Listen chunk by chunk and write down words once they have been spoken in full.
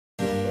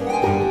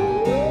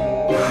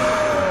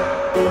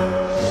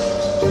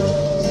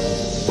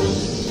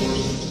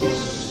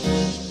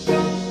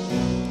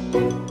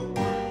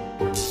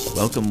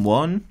Welcome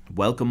one,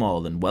 welcome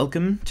all, and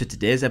welcome to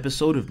today's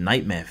episode of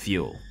Nightmare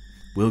Fuel.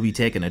 We'll be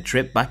taking a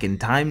trip back in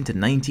time to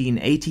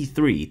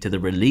 1983 to the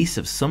release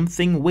of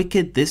Something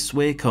Wicked This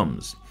Way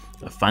Comes,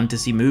 a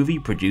fantasy movie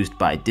produced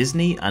by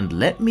Disney, and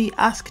let me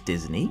ask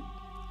Disney,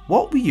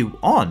 what were you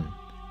on?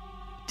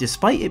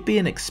 Despite it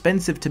being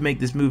expensive to make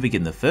this movie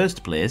in the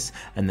first place,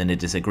 and then a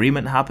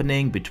disagreement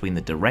happening between the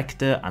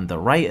director and the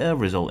writer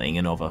resulting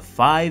in over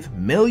 $5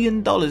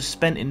 million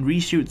spent in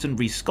reshoots and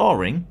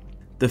rescoring,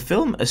 the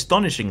film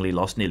astonishingly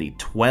lost nearly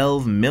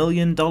 $12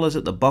 million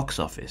at the box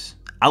office.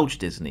 Ouch,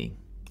 Disney.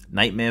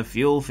 Nightmare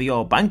fuel for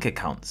your bank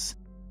accounts.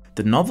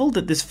 The novel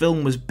that this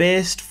film was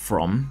based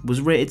from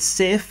was rated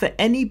safe for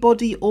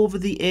anybody over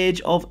the age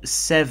of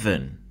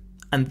 7.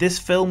 And this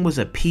film was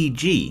a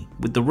PG,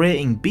 with the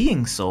rating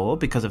being so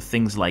because of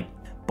things like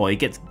boy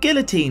gets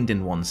guillotined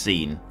in one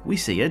scene, we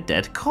see a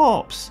dead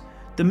corpse.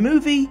 The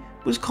movie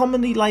was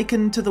commonly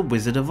likened to The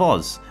Wizard of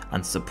Oz,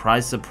 and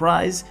surprise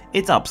surprise,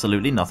 it's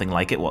absolutely nothing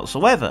like it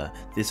whatsoever.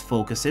 This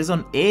focuses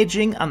on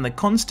aging and the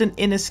constant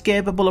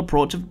inescapable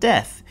approach of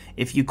death.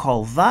 If you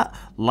call that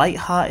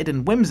light-hearted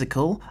and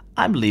whimsical,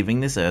 I'm leaving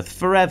this earth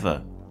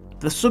forever.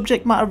 The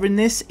subject matter in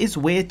this is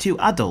way too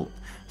adult.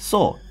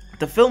 So,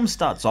 the film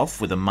starts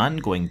off with a man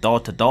going door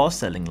to door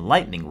selling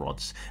lightning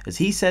rods, as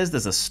he says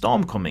there's a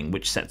storm coming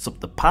which sets up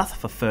the path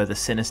for further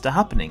sinister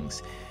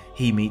happenings.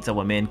 He meets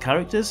our main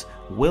characters,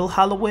 Will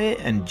Halloway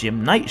and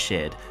Jim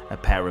Nightshade, a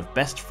pair of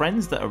best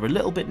friends that are a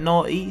little bit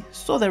naughty,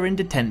 so they're in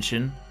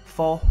detention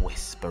for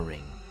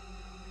whispering.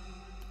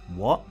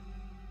 What?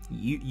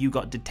 You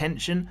got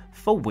detention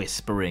for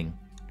whispering.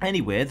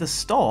 Anyway, the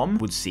storm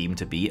would seem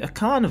to be a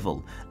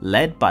carnival,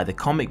 led by the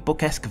comic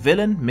book-esque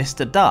villain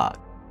Mr. Dark.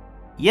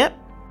 Yep.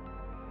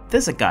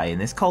 There's a guy in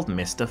this called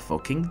Mr.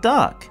 fucking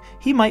Dark.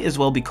 He might as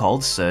well be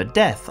called Sir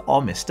Death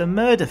or Mr.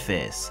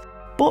 Murderface.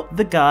 But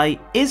the guy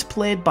is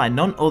played by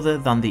none other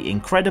than the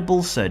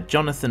incredible Sir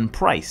Jonathan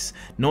Pryce.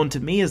 Known to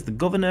me as the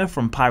Governor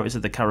from Pirates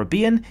of the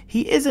Caribbean,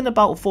 he is in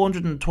about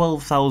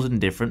 412,000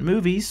 different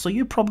movies, so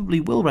you probably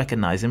will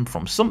recognise him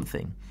from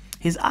something.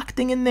 His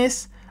acting in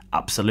this?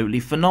 Absolutely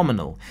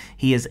phenomenal.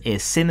 He is a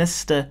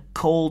sinister,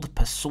 cold,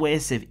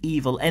 persuasive,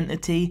 evil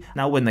entity.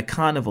 Now when the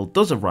carnival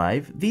does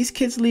arrive, these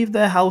kids leave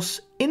their house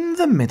in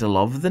the middle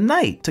of the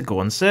night to go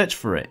and search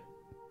for it.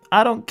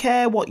 I don't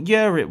care what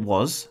year it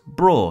was,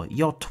 bro,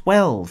 you're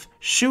 12.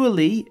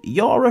 Surely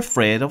you're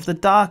afraid of the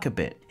dark a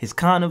bit. His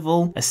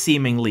carnival, a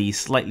seemingly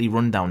slightly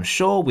rundown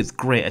show with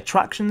great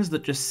attractions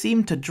that just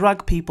seem to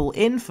drag people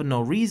in for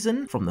no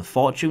reason, from the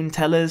fortune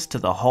tellers to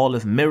the hall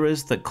of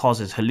mirrors that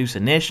causes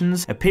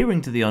hallucinations,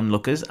 appearing to the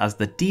onlookers as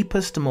the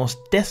deepest, most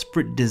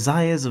desperate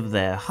desires of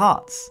their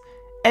hearts.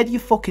 Ed, you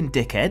fucking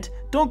dickhead,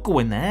 don't go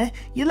in there,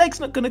 your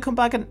leg's not gonna come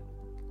back and...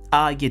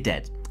 you're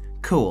dead.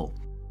 Cool.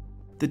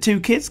 The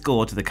two kids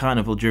go to the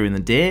carnival during the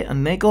day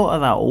and they go to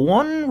that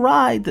one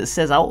ride that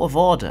says out of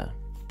order.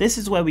 This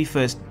is where we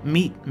first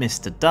meet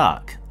Mr.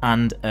 Dark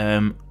and,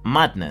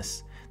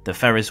 Madness. The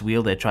Ferris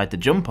wheel they tried to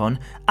jump on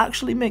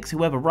actually makes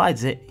whoever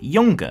rides it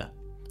younger.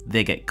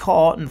 They get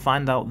caught and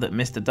find out that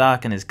Mr.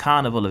 Dark and his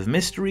carnival of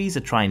mysteries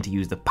are trying to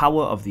use the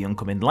power of the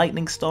oncoming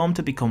lightning storm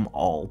to become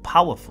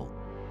all-powerful.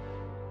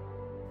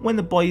 When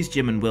the boys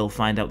Jim and Will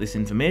find out this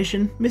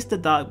information,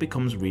 Mr. Dark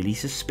becomes really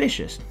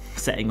suspicious,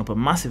 setting up a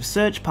massive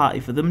search party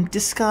for them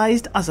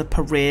disguised as a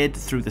parade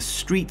through the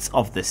streets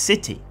of the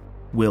city.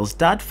 Will's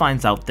dad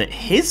finds out that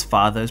his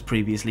father has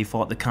previously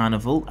fought the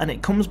carnival and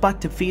it comes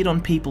back to feed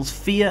on people's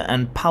fear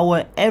and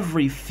power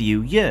every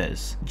few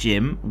years.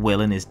 Jim,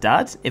 Will and his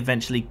dad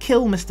eventually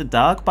kill Mr.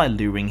 Dark by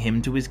luring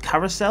him to his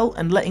carousel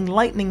and letting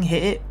lightning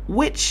hit it,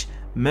 which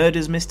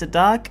murders Mr.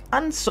 Dark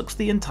and sucks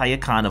the entire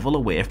carnival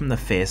away from the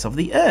face of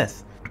the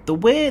earth. The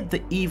way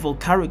the evil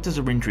characters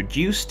are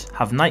introduced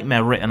have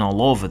nightmare written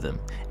all over them,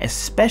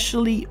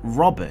 especially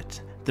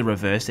Robert, the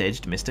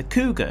reverse-aged Mr.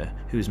 Cougar,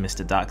 who's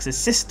Mr. Dark's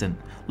assistant.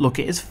 Look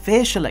at his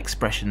facial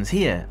expressions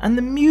here, and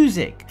the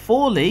music.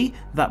 Foley,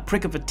 that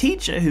prick of a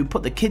teacher who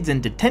put the kids in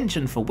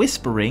detention for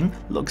whispering,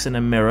 looks in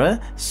a mirror.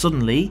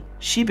 Suddenly,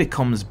 she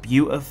becomes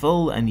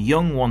beautiful and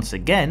young once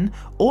again,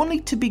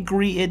 only to be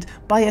greeted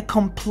by a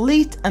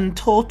complete and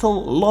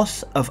total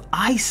loss of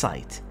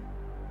eyesight.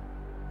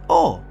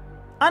 Oh.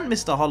 And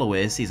Mr.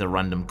 Holloway sees a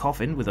random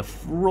coffin with a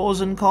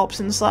frozen corpse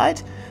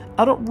inside.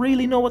 I don't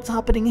really know what's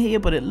happening here,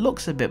 but it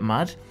looks a bit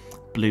mad.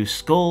 Blue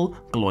skull,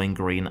 glowing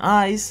green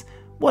eyes.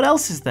 What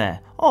else is there?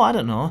 Oh, I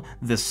don't know.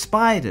 The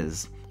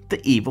spiders. The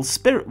evil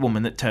spirit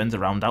woman that turns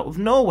around out of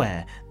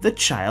nowhere. The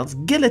child's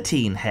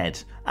guillotine head.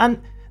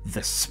 And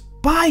the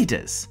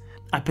spiders.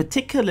 I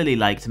particularly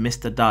liked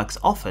Mr. Dark's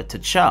offer to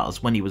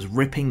Charles when he was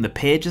ripping the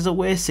pages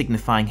away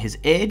signifying his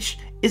age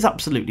is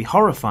absolutely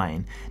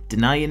horrifying,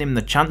 denying him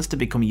the chance to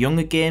become young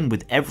again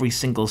with every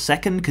single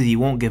second because he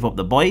won't give up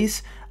the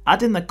boys,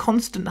 adding the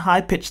constant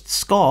high-pitched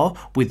score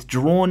with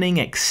droning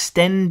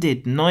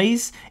extended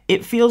noise,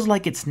 it feels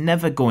like it's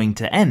never going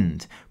to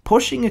end,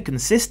 pushing a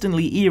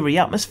consistently eerie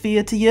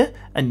atmosphere to you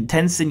and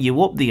tensing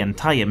you up the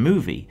entire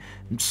movie.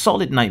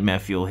 Solid nightmare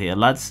fuel here,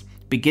 lads.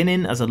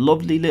 beginning as a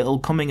lovely little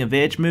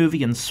coming-of-age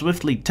movie and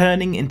swiftly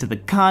turning into the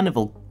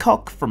carnival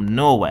cock from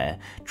nowhere.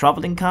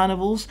 Travelling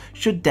carnivals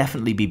should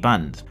definitely be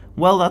banned.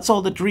 Well, that's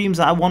all the dreams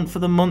I want for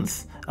the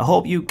month. I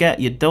hope you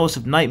get your dose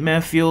of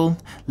nightmare fuel.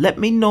 Let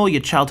me know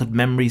your childhood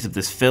memories of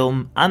this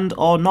film and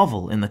or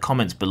novel in the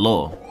comments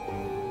below.